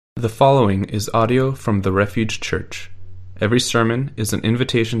The following is audio from the Refuge Church. Every sermon is an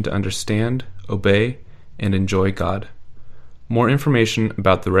invitation to understand, obey, and enjoy God. More information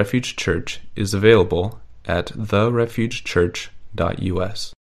about the Refuge Church is available at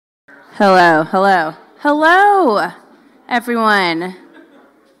therefugechurch.us. Hello, everyone. I'll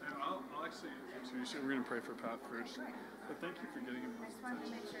actually, we're going to pray for Pat first. But thank you for getting him.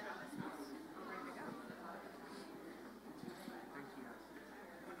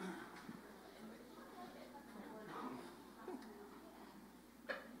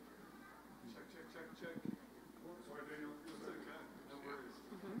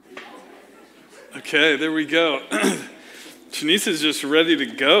 Okay, there we go. Shanice is just ready to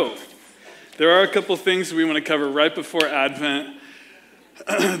go. There are a couple things we want to cover right before Advent.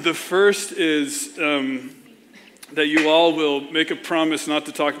 The first is that you all will make a promise not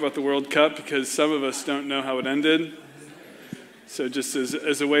to talk about the World Cup because some of us don't know how it ended. So just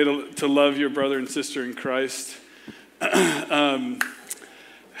as a way to love your brother and sister in Christ.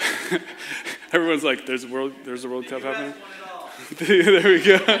 Everyone's like, there's a World Cup happening? There we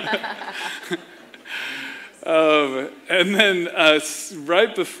go. And then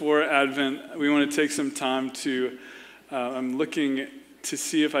right before Advent, we want to take some time to, I'm looking to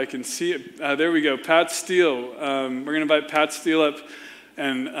see if I can see it. There we go, Pat Steele. We're going to invite Pat Steele up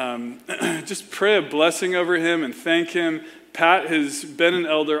and just pray a blessing over him and thank him. Pat has been an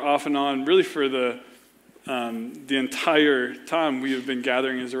elder off and on really for the entire time we have been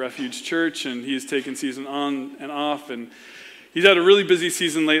gathering as a Refuge Church, and he's taken season on and off, and he's had a really busy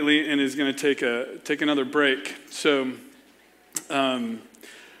season lately and is going to take another break. So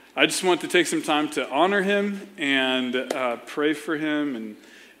I just want to take some time to honor him and pray for him and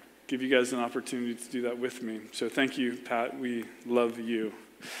give you guys an opportunity to do that with me. So thank you, Pat. We love you.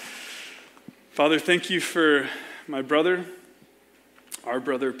 Father, thank you for my brother, our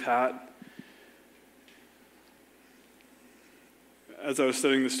brother, Pat. As I was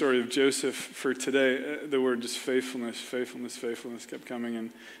studying the story of Joseph for today, the word just faithfulness kept coming,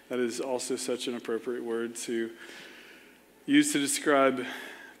 and that is also such an appropriate word to use to describe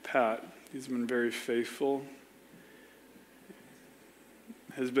Pat. He's been very faithful,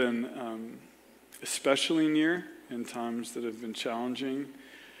 has been especially near in times that have been challenging.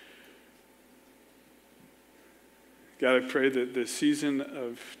 God, I pray that the season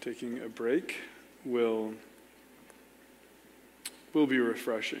of taking a break will be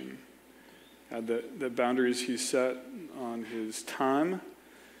refreshing. The boundaries he set on his time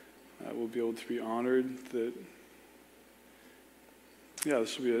will be able to be honored.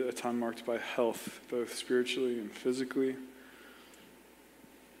 This will be a time marked by health, both spiritually and physically.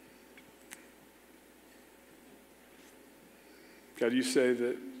 God, you say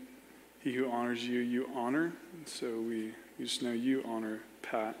that he who honors you, you honor. And so we just know you honor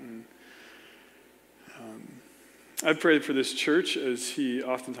Pat. And I pray for this church as he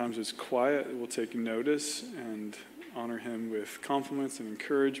oftentimes is quiet, will take notice and honor him with compliments and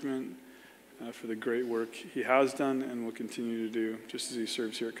encouragement for the great work he has done and will continue to do just as he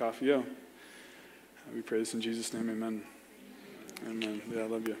serves here at Coffee O. We pray this in Jesus' name, amen. Amen. Yeah, I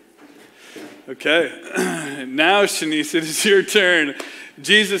love you. Okay, now Shanice, it is your turn.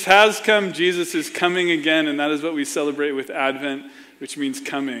 Jesus has come, Jesus is coming again, and that is what we celebrate with Advent, which means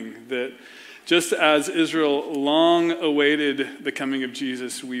coming. That just as Israel long awaited the coming of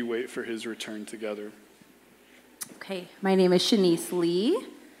Jesus, we wait for his return together. Okay, my name is Shanice Lee.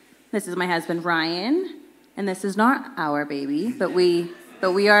 This is my husband, Ryan. And this is not our baby, but we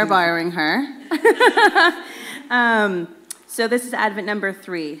are borrowing her. So this is Advent number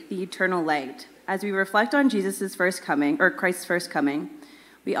 3, the eternal light. As we reflect on Jesus' first coming, or Christ's first coming,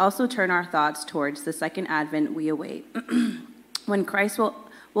 we also turn our thoughts towards the second Advent we await, when Christ will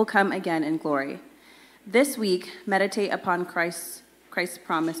come again in glory. This week, meditate upon Christ's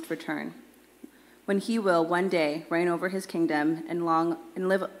promised return, when he will one day reign over his kingdom and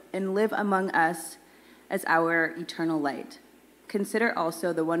live among us as our eternal light. Consider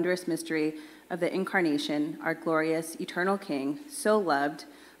also the wondrous mystery of the incarnation, our glorious eternal King, so loved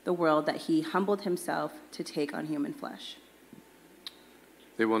the world that he humbled himself to take on human flesh.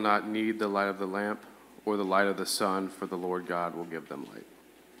 They will not need the light of the lamp or the light of the sun, for the Lord God will give them light.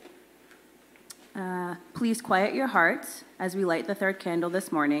 Please quiet your hearts as we light the third candle this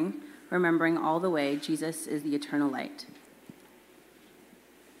morning, remembering all the way Jesus is the eternal light.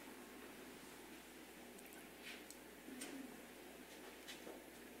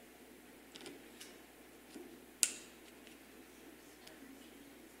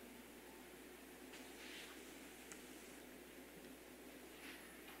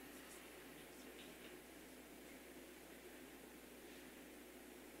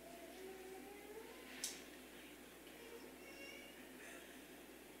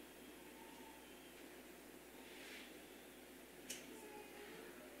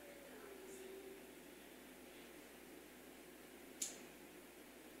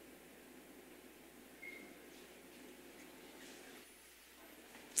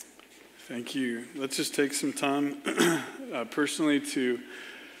 Thank you. Let's just take some time personally to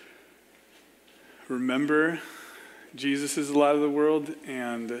remember Jesus is the light of the world,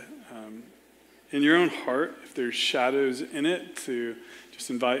 and in your own heart, if there's shadows in it, to just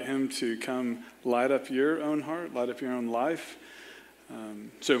invite him to come light up your own heart, light up your own life.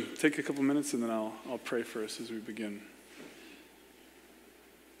 So take a couple minutes and then I'll pray for us as we begin.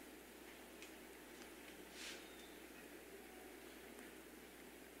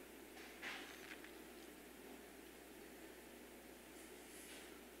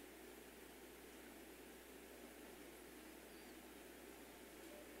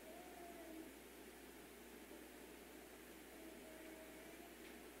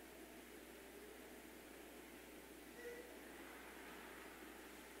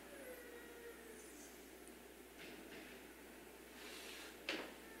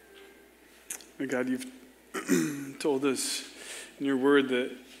 God, you've told us in your word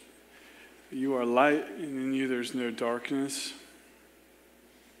that you are light and in you there's no darkness.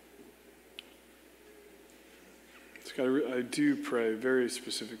 So God, I do pray very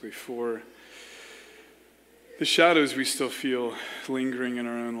specifically for the shadows we still feel lingering in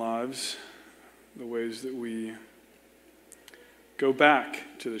our own lives, the ways that we go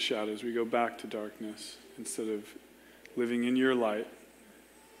back to the shadows, we go back to darkness instead of living in your light.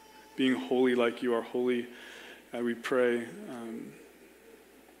 Being holy like you are holy, we pray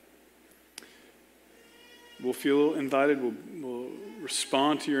we'll feel invited, we'll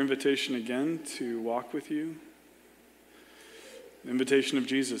respond to your invitation again to walk with you. The invitation of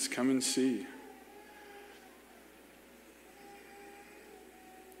Jesus, come and see.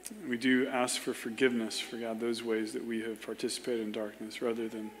 We do ask for forgiveness for, God, those ways that we have participated in darkness rather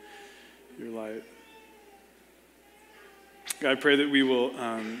than your light. God, I pray that we will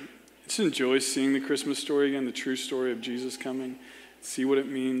just enjoy seeing the Christmas story again, the true story of Jesus coming, see what it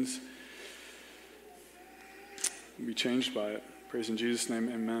means, and be changed by it. Praise in Jesus' name,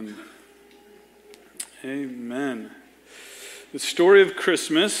 amen. Amen. The story of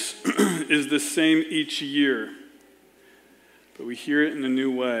Christmas is the same each year, but we hear it in a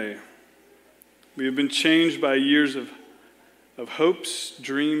new way. We have been changed by years of hopes,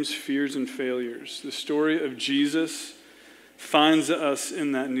 dreams, fears, and failures. The story of Jesus finds us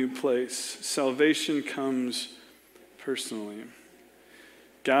in that new place. Salvation comes personally.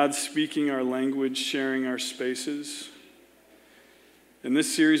 God speaking our language, sharing our spaces. In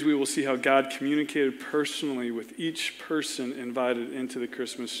this series, we will see how God communicated personally with each person invited into the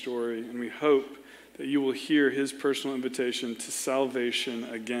Christmas story, and we hope that you will hear his personal invitation to salvation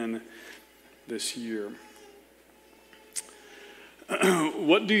again this year.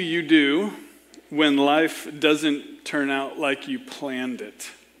 What do you do when life doesn't turn out like you planned it?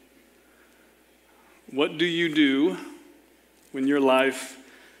 What do you do when your life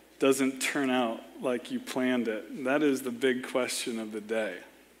doesn't turn out like you planned it? That is the big question of the day.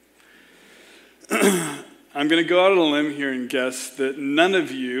 I'm going to go out on a limb here and guess that none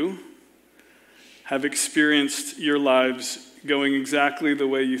of you have experienced your lives going exactly the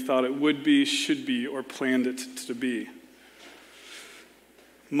way you thought it would be, should be, or planned it to be.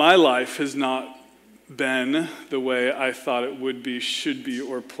 My life has not been the way I thought it would be, should be,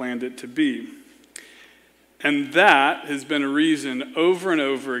 or planned it to be. And that has been a reason over and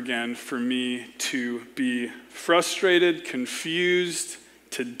over again for me to be frustrated, confused,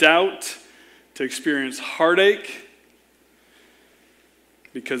 to doubt, to experience heartache,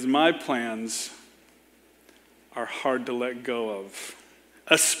 because my plans are hard to let go of,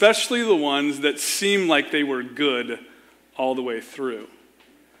 especially the ones that seem like they were good all the way through.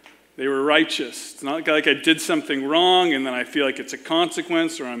 They were righteous. It's not like I did something wrong and then I feel like it's a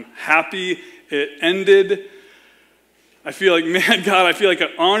consequence or I'm happy it ended. I feel like, man, God, I feel like I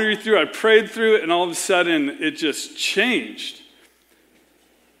honored you through it. I prayed through it, and all of a sudden it just changed.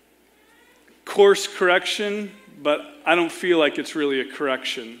 Course correction, but I don't feel like it's really a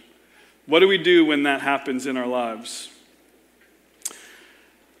correction. What do we do when that happens in our lives?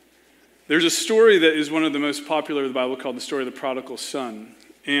 There's a story that is one of the most popular in the Bible called the story of the prodigal son.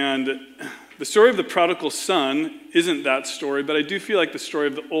 And the story of the prodigal son isn't that story, but I do feel like the story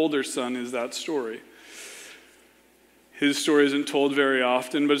of the older son is that story. His story isn't told very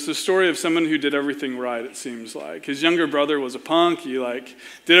often, but it's the story of someone who did everything right, it seems like. His younger brother was a punk. He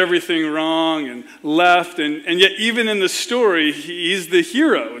did everything wrong and left. And yet even in the story, he's the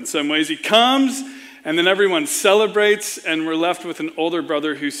hero in some ways. He comes, and then everyone celebrates, and we're left with an older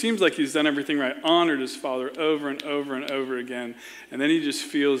brother who seems like he's done everything right, honored his father over and over and over again. And then he just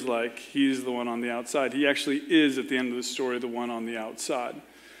feels like he's the one on the outside. He actually is, at the end of the story, the one on the outside.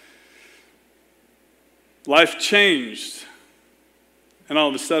 Life changed, and all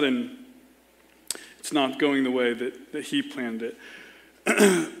of a sudden, It's not going the way that he planned it.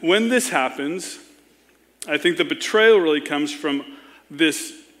 When this happens, I think the betrayal really comes from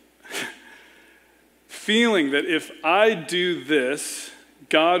this feeling that if I do this,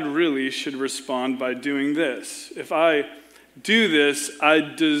 God really should respond by doing this. If I do this, I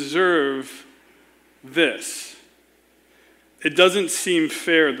deserve this. It doesn't seem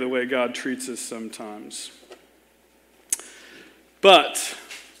fair the way God treats us sometimes. But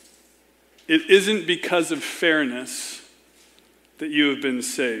it isn't because of fairness that you have been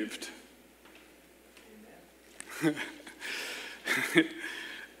saved.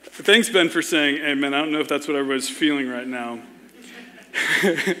 Thanks, Ben, for saying amen. I don't know if that's what everybody's feeling right now.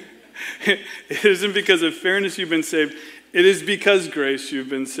 It isn't because of fairness you've been saved. It is because grace you've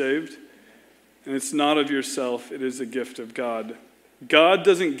been saved. And it's not of yourself. It is a gift of God. God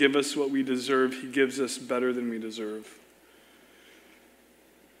doesn't give us what we deserve. He gives us better than we deserve.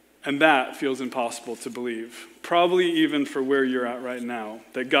 And that feels impossible to believe. Probably even for where you're at right now.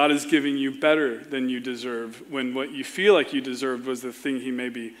 That God is giving you better than you deserve when what you feel like you deserved was the thing he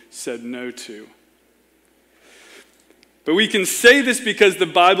maybe said no to. But we can say this because the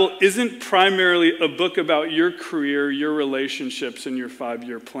Bible isn't primarily a book about your career, your relationships, and your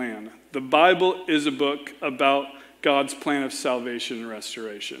 5-year plan. The Bible is a book about God's plan of salvation and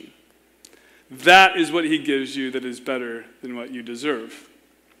restoration. That is what he gives you that is better than what you deserve.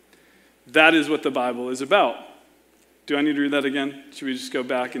 That is what the Bible is about. Do I need to read that again? Should we just go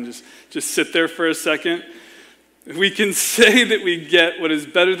back and just sit there for a second? We can say that we get what is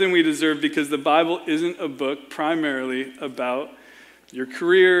better than we deserve because the Bible isn't a book primarily about your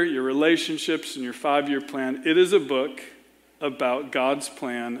career, your relationships, and your 5-year plan. It is a book about God's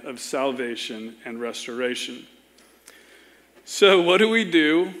plan of salvation and restoration. So what do we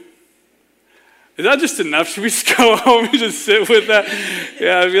do? Is that just enough? Should we just go home and just sit with that?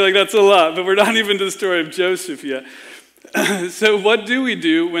 Yeah, I feel like that's a lot, but we're not even to the story of Joseph yet. So what do we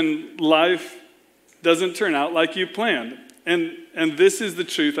do when life doesn't turn out like you planned? And this is the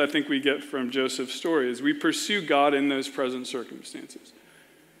truth I think we get from Joseph's story, is we pursue God in those present circumstances.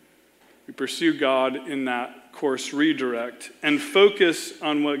 We pursue God in that course redirect and focus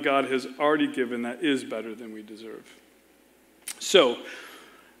on what God has already given that is better than we deserve. So,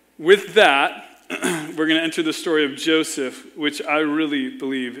 with that, we're going to enter the story of Joseph, which I really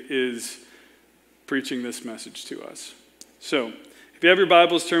believe is preaching this message to us. So, if you have your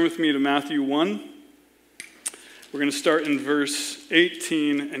Bibles, turn with me to Matthew 1. We're going to start in verse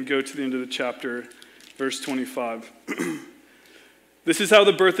 18 and go to the end of the chapter, verse 25. This is how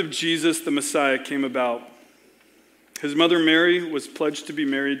the birth of Jesus, the Messiah, came about. His mother Mary was pledged to be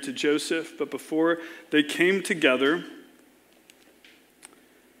married to Joseph, but before they came together,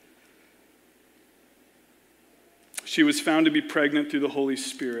 she was found to be pregnant through the Holy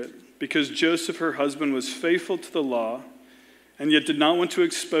Spirit. Because Joseph, her husband, was faithful to the law and yet did not want to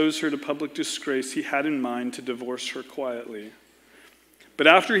expose her to public disgrace, he had in mind to divorce her quietly. But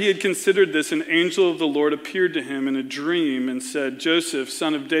after he had considered this, an angel of the Lord appeared to him in a dream and said, Joseph,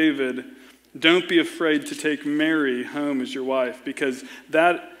 son of David, don't be afraid to take Mary home as your wife, because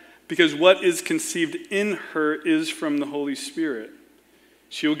what is conceived in her is from the Holy Spirit.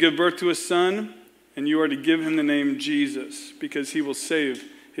 She will give birth to a son, and you are to give him the name Jesus, because he will save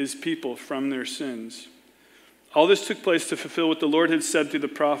his people from their sins. All this took place to fulfill what the Lord had said through the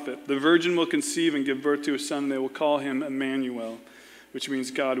prophet. The virgin will conceive and give birth to a son, and they will call him Emmanuel, which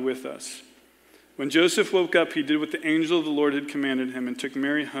means God with us. When Joseph woke up, he did what the angel of the Lord had commanded him and took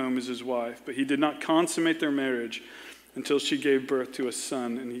Mary home as his wife. But he did not consummate their marriage until she gave birth to a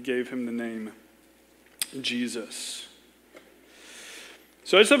son, and he gave him the name Jesus.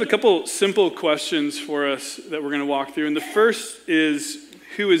 So I just have a couple simple questions for us that we're going to walk through. And the first is,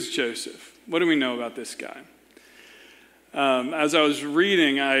 who is Joseph? What do we know about this guy? As I was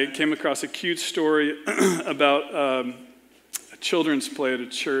reading, I came across a cute story about a children's play at a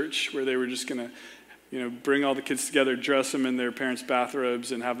church where they were just going to, bring all the kids together, dress them in their parents'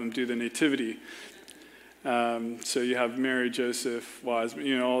 bathrobes, and have them do the nativity. So you have Mary, Joseph, wise,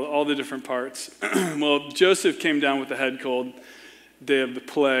 all the different parts. Well, Joseph came down with a head cold day of the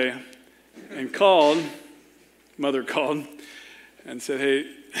play and mother called and said,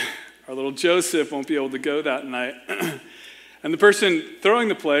 hey, our little Joseph won't be able to go that night. And the person throwing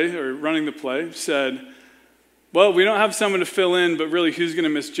the play or running the play said, well, we don't have someone to fill in, but really, who's going to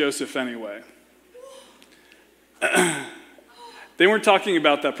miss Joseph anyway? They weren't talking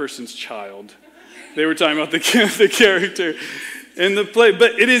about that person's child. They were talking about the character in the play.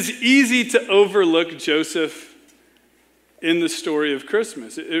 But it is easy to overlook Joseph in the story of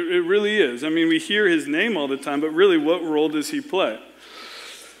Christmas. It really is. I mean, we hear his name all the time, but really, what role does he play?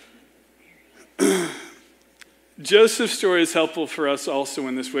 Joseph's story is helpful for us also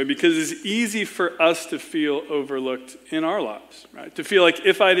in this way because it's easy for us to feel overlooked in our lives, right? To feel like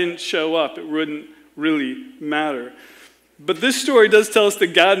if I didn't show up, it wouldn't really matter. But this story does tell us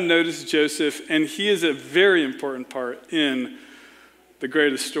that God noticed Joseph, and he is a very important part in the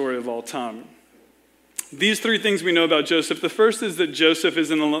greatest story of all time. These three things we know about Joseph. The first is that Joseph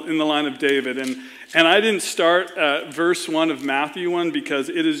is in the line of David. And I didn't start at verse 1 of Matthew 1 because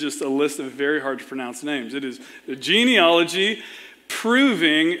it is just a list of very hard to pronounce names. It is a genealogy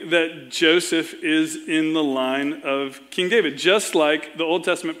proving that Joseph is in the line of King David, just like the Old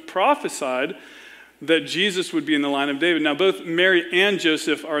Testament prophesied that Jesus would be in the line of David. Now, both Mary and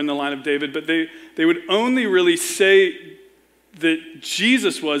Joseph are in the line of David, but they would only really say that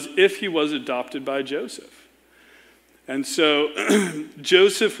Jesus was if he was adopted by Joseph. And so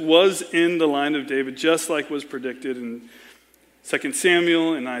Joseph was in the line of David, just like was predicted in 2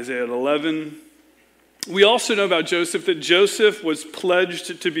 Samuel and Isaiah 11. We also know about Joseph that Joseph was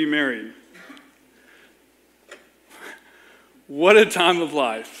pledged to be married. What a time of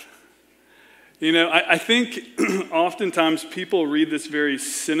life. You know, I think oftentimes people read this very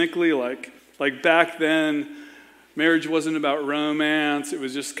cynically, like back then, marriage wasn't about romance. It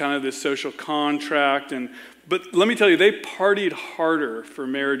was just kind of this social contract. But let me tell you, they partied harder for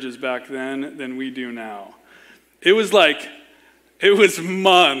marriages back then than we do now. It was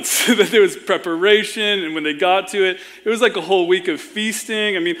months that there was preparation, and when they got to it, it was like a whole week of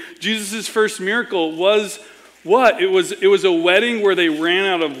feasting. I mean, Jesus' first miracle was what? It was a wedding where they ran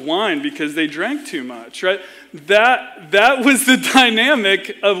out of wine because they drank too much, right? That was the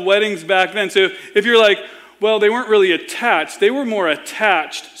dynamic of weddings back then. So if you're like, well, they weren't really attached. They were more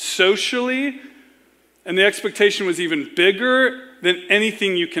attached socially, and the expectation was even bigger than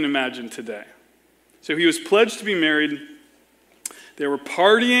anything you can imagine today. So he was pledged to be married. They were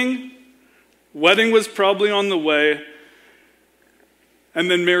partying. Wedding was probably on the way. And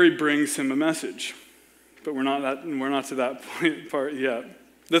then Mary brings him a message. But we're not to that part yet.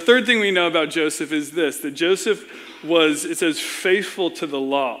 The third thing we know about Joseph is this, that Joseph was, it says, faithful to the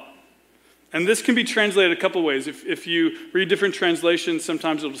law. And this can be translated a couple ways. If you read different translations,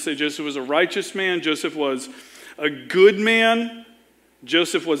 sometimes it'll say Joseph was a righteous man, Joseph was a good man,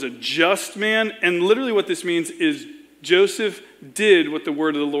 Joseph was a just man. And literally what this means is Joseph did what the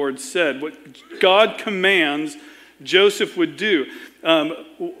word of the Lord said. What God commands, Joseph would do.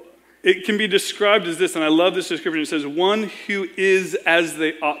 It can be described as this, and I love this description. It says, one who is as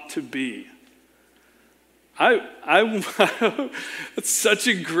they ought to be. That's such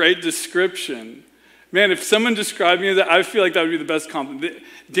a great description. Man, if someone described me as that, I feel like that would be the best compliment.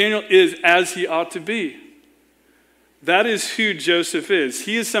 Daniel is as he ought to be. That is who Joseph is.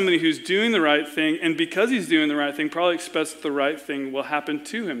 He is somebody who's doing the right thing, and because he's doing the right thing, probably expects the right thing will happen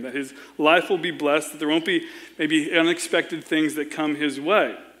to him, that his life will be blessed, that there won't be maybe unexpected things that come his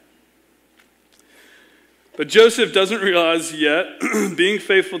way. But Joseph doesn't realize yet, being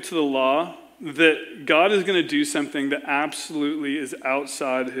faithful to the law, that God is going to do something that absolutely is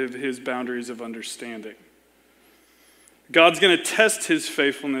outside of his boundaries of understanding. God's going to test his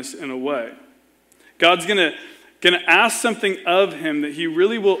faithfulness in a way. God's going to ask something of him that he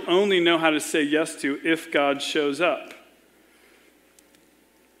really will only know how to say yes to if God shows up.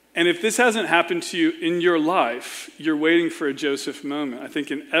 And if this hasn't happened to you in your life, you're waiting for a Joseph moment. I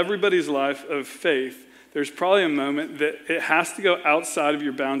think in everybody's life of faith, there's probably a moment that it has to go outside of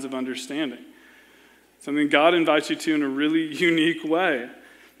your bounds of understanding. Something God invites you to in a really unique way.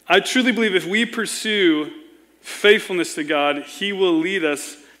 I truly believe if we pursue faithfulness to God, he will lead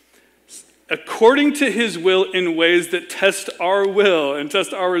us according to his will in ways that test our will and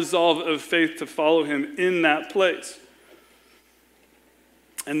test our resolve of faith to follow him in that place.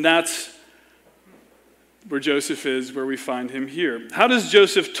 And that's where Joseph is, where we find him here. How does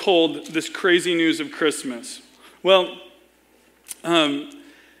Joseph told this crazy news of Christmas? Well,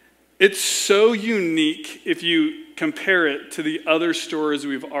 it's so unique if you compare it to the other stories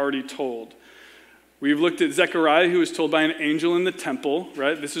we've already told. We've looked at Zechariah, who was told by an angel in the temple,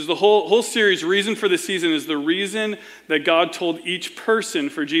 right? This is the whole series. Reason for this season is the reason that God told each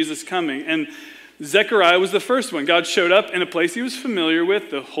person for Jesus coming. And Zechariah was the first one. God showed up in a place he was familiar with,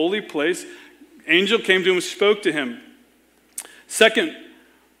 the holy place. Angel came to him and spoke to him. Second,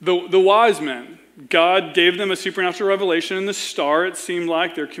 the wise men. God gave them a supernatural revelation in the star, it seemed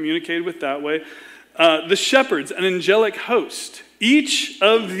like. They're communicated with that way. The shepherds, an angelic host. Each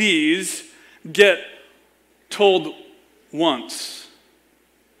of these get told once,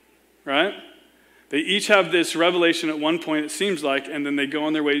 right? They each have this revelation at one point, it seems like, and then they go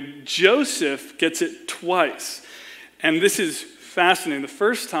on their way. Joseph gets it twice. And this is fascinating. The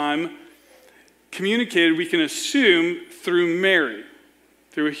first time, communicated, we can assume, through Mary,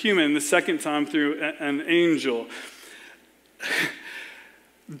 through a human, the second time through an angel.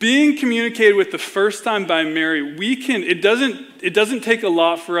 Being communicated with the first time by Mary, it doesn't take a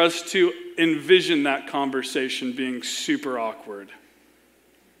lot for us to envision that conversation being super awkward.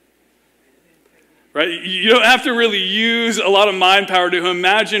 Right? You don't have to really use a lot of mind power to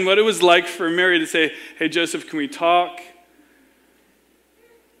imagine what it was like for Mary to say, hey, Joseph, can we talk?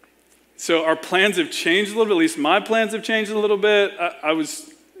 So our plans have changed a little bit, at least my plans have changed a little bit. I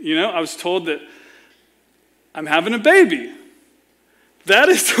was told that I'm having a baby. That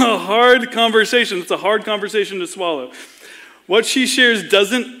is a hard conversation. It's a hard conversation to swallow. What she shares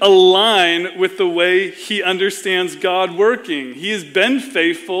doesn't align with the way he understands God working. He has been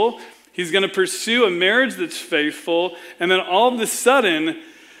faithful. He's going to pursue a marriage that's faithful. And then all of a sudden,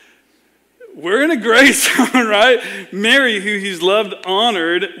 we're in a gray zone, right? Mary, who he's loved,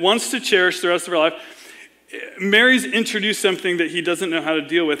 honored, wants to cherish the rest of her life. Mary's introduced something that he doesn't know how to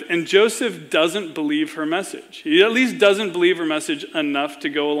deal with, and Joseph doesn't believe her message. He at least doesn't believe her message enough to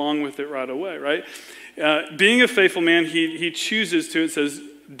go along with it right away, right? Being a faithful man, he chooses to, it says,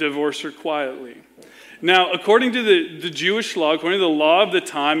 divorce her quietly. Now, according to the Jewish law, according to the law of the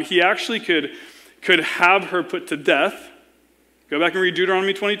time, he actually could have her put to death. Go back and read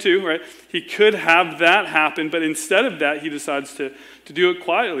Deuteronomy 22, right? He could have that happen, but instead of that, he decides to do it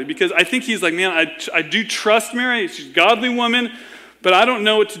quietly. Because I think he's like, man, I do trust Mary. She's a godly woman, but I don't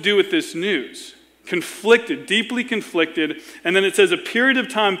know what to do with this news. Conflicted, deeply conflicted. And then it says a period of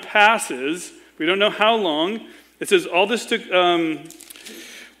time passes. We don't know how long. It says all this took,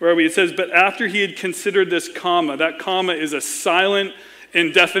 where are we? It says, but after he had considered this comma, that comma is a silent,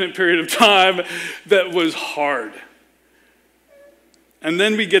 indefinite period of time that was hard. And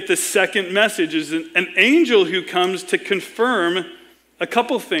then we get the second message, is an angel who comes to confirm a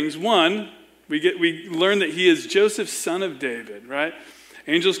couple things. One, we learn that he is Joseph, son of David, right?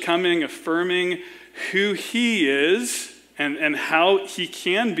 Angels coming, affirming who he is and how he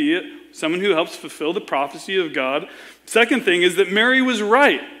can be someone who helps fulfill the prophecy of God. Second thing is that Mary was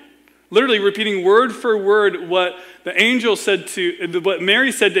right. Literally repeating word for word what the angel said what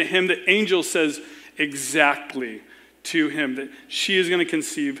Mary said to him, the angel says exactly to him, that she is going to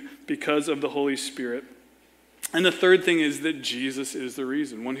conceive because of the Holy Spirit. And the third thing is that Jesus is the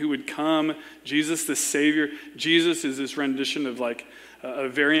reason. One who would come, Jesus the Savior. Jesus is this rendition of like a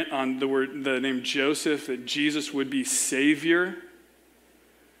variant on the name Joseph, that Jesus would be Savior.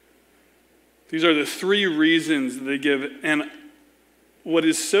 These are the three reasons they give. And what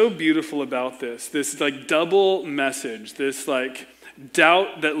is so beautiful about this like double message, this like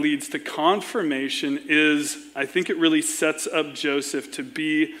doubt that leads to confirmation, is I think it really sets up Joseph to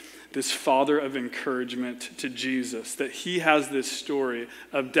be this father of encouragement to Jesus, that he has this story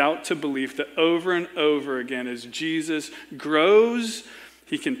of doubt to belief that over and over again, as Jesus grows,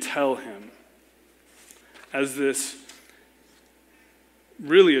 he can tell him as this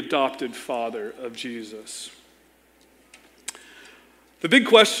really adopted father of Jesus. The big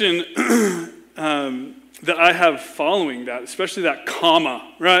question that I have following that, especially that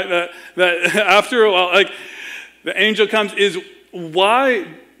comma, right? That after a while, like the angel comes, is why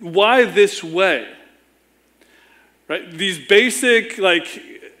this way? Right? These basic, like,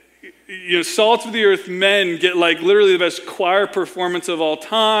 salt of the earth men get like literally the best choir performance of all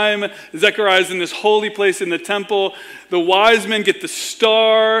time. Zechariah's in this holy place in the temple. The wise men get the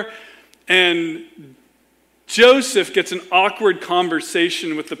star, and Joseph gets an awkward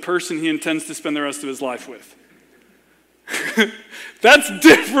conversation with the person he intends to spend the rest of his life with. That's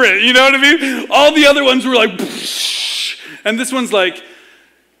different, you know what I mean? All the other ones were like, and this one's like,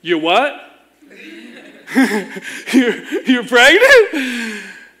 you what? You're pregnant?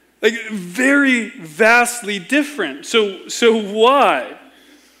 Like, very vastly different. So why?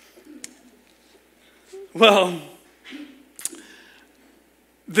 Well,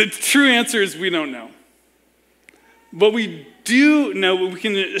 the true answer is we don't know. What we do know, what we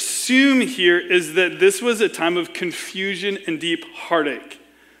can assume here, is that this was a time of confusion and deep heartache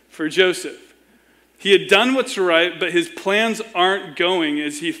for Joseph. He had done what's right, but his plans aren't going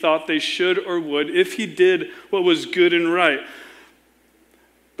as he thought they should or would if he did what was good and right.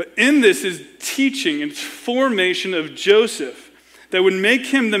 But in this is teaching and formation of Joseph that would make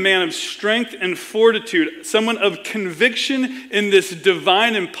him the man of strength and fortitude, someone of conviction in this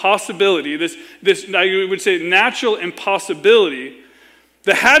divine impossibility, this I would say natural impossibility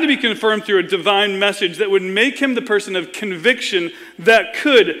that had to be confirmed through a divine message that would make him the person of conviction that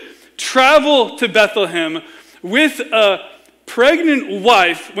could travel to Bethlehem with a pregnant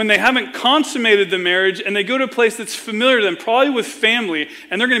wife when they haven't consummated the marriage, and they go to a place that's familiar to them, probably with family,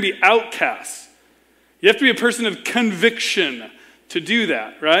 and they're going to be outcasts. You have to be a person of conviction to do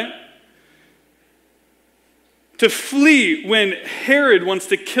that, right? To flee when Herod wants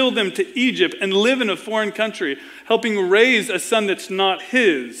to kill them to Egypt and live in a foreign country, helping raise a son that's not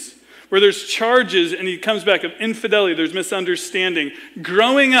his, where there's charges and he comes back of infidelity, there's misunderstanding.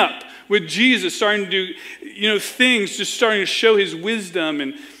 Growing up with Jesus, starting to do things, just starting to show his wisdom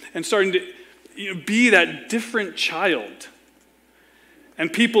and starting to be that different child.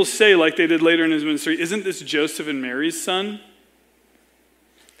 And people say, like they did later in his ministry, isn't this Joseph and Mary's son?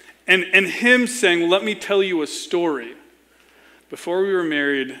 And him saying, let me tell you a story. Before we were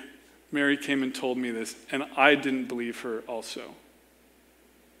married, Mary came and told me this, and I didn't believe her also.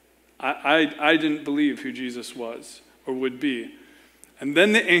 I didn't believe who Jesus was or would be. And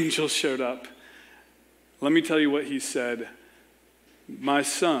then the angel showed up. Let me tell you what he said. My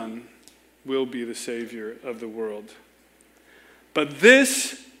son will be the Savior of the world. But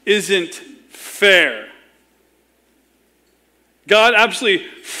this isn't fair. God absolutely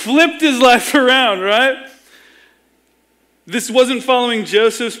flipped his life around, right? This wasn't following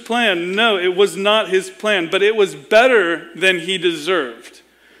Joseph's plan. No, it was not his plan, but it was better than he deserved.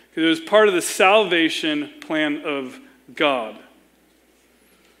 Because it was part of the salvation plan of God.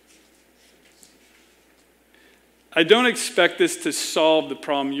 I don't expect this to solve the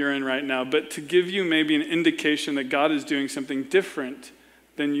problem you're in right now, but to give you maybe an indication that God is doing something different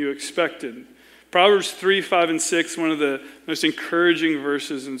than you expected. Proverbs 3, 5, and 6, one of the most encouraging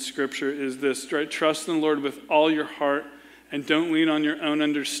verses in Scripture is this, right? Trust in the Lord with all your heart and don't lean on your own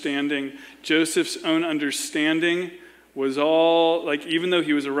understanding. Joseph's own understanding was all, like, even though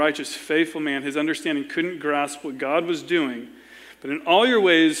he was a righteous, faithful man, his understanding couldn't grasp what God was doing. But in all your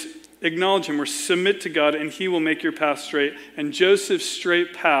ways, acknowledge him or submit to God and he will make your path straight. And Joseph's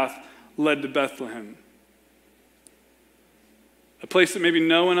straight path led to Bethlehem. A place that maybe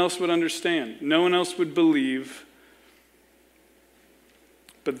no one else would understand, no one else would believe.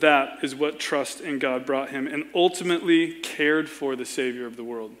 But that is what trust in God brought him and ultimately cared for the Savior of the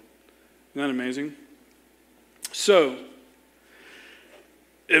world. Isn't that amazing? So,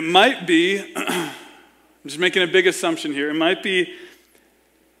 it might be, I'm just making a big assumption here, it might be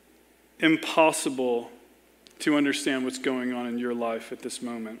impossible to understand what's going on in your life at this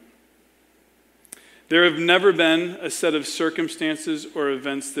moment. There have never been a set of circumstances or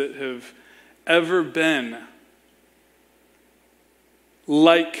events that have ever been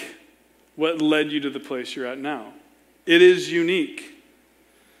like what led you to the place you're at now. It is unique.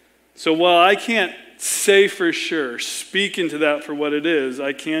 So while I can't say for sure, speak into that for what it is,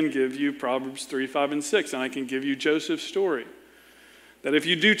 I can give you Proverbs 3, 5, and 6, and I can give you Joseph's story. That if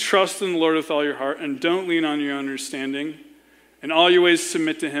you do trust in the Lord with all your heart and don't lean on your understanding, in all your ways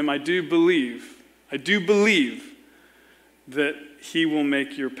submit to him, I do believe that he will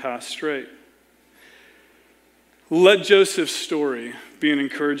make your path straight. Let Joseph's story be an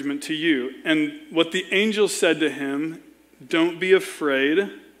encouragement to you. And what the angel said to him, don't be afraid.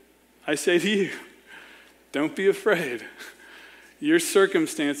 I say to you, don't be afraid. Your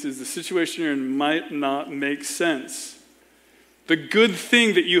circumstances, the situation you're in might not make sense. The good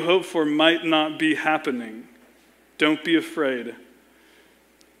thing that you hope for might not be happening. Don't be afraid.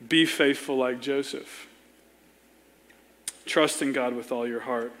 Be faithful like Joseph. Trust in God with all your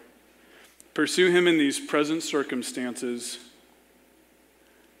heart. Pursue him in these present circumstances,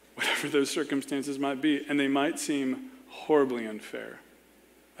 whatever those circumstances might be, and they might seem horribly unfair.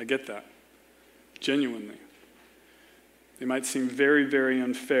 I get that. Genuinely. They might seem very, very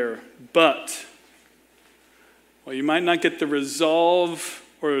unfair, but while you might not get the resolve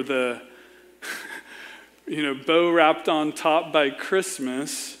or the bow wrapped on top by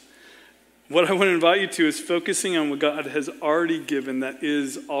Christmas, what I want to invite you to is focusing on what God has already given that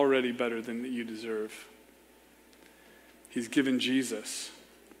is already better than that you deserve. He's given Jesus.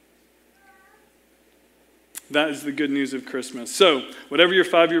 That is the good news of Christmas. So, whatever your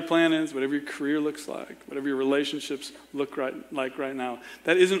 5-year plan is, whatever your career looks like, whatever your relationships look like right now,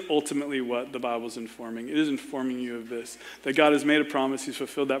 that isn't ultimately what the Bible's informing. It is informing you of this, that God has made a promise. He's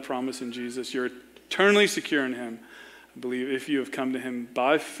fulfilled that promise in Jesus. You're eternally secure in him. I believe if you have come to him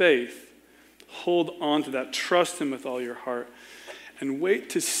by faith, hold on to that. Trust him with all your heart. And wait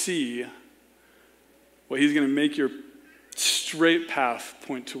to see what he's going to make your straight path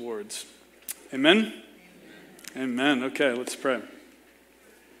point towards. Amen? Amen. Okay, let's pray.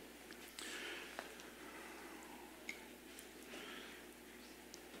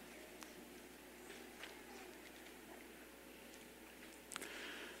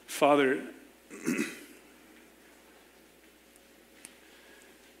 Father,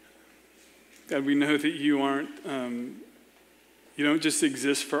 God, we know that you aren't You don't just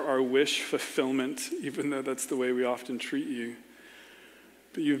exist for our wish fulfillment, even though that's the way we often treat you.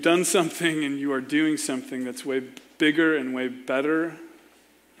 But you've done something and you are doing something that's way bigger and way better.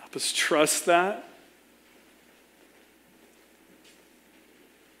 Help us trust that.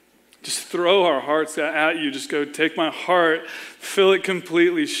 Just throw our hearts at you. Just go, take my heart, fill it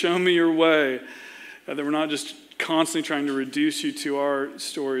completely, show me your way. That we're not just constantly trying to reduce you to our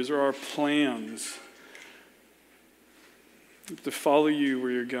stories or our plans. To follow you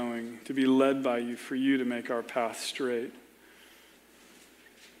where you're going, to be led by you, for you to make our path straight.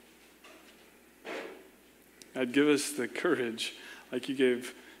 God, give us the courage, like you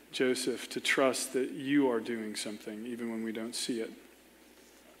gave Joseph, to trust that you are doing something, even when we don't see it.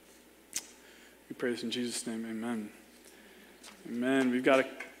 We pray this in Jesus' name, amen. Amen. We've got a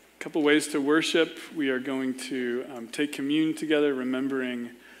couple ways to worship. We are going to take communion together, remembering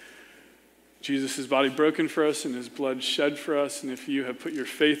Jesus' body broken for us and his blood shed for us. And if you have put your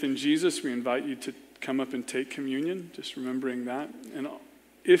faith in Jesus, we invite you to come up and take communion, just remembering that. And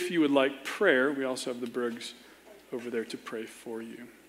if you would like prayer, we also have the Bergs over there to pray for you.